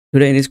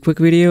Today in this quick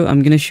video,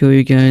 I'm gonna show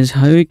you guys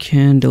how you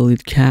can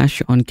delete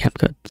cache on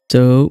Capcut.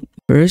 So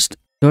first,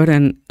 go ahead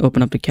and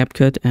open up the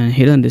Capcut and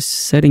hit on this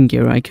setting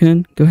gear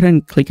icon. Go ahead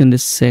and click on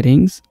this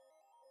settings.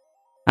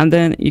 And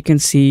then you can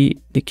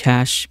see the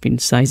cache being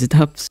sized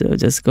up. So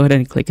just go ahead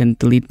and click on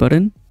delete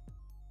button.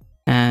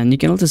 And you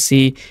can also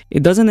see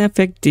it doesn't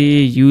affect the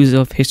use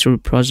of history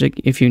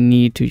project. If you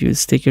need to use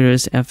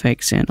stickers,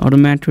 effects, and auto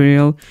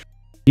material,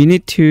 you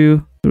need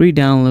to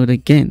re-download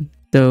again.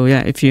 So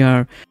yeah, if you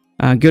are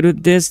good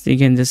with this, you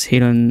can just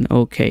hit on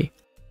OK.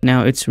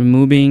 Now it's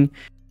removing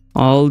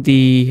all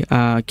the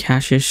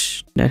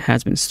caches that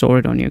has been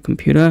stored on your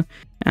computer,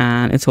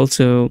 and it's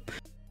also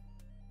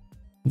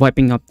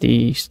wiping up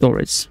the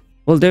storage.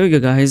 Well, there we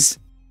go, guys,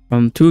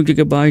 from 2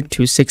 GB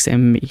to 6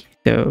 MB.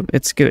 So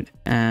it's good,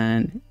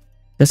 and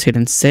just hit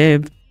and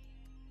save.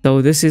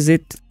 So this is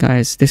it,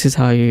 guys. This is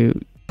how you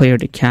clear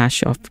the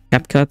cache of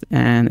Capcut,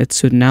 and it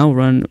should now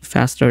run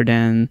faster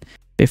than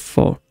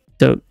before.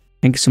 So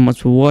thank you so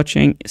much for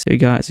watching. See you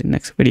guys in the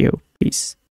next video. Peace.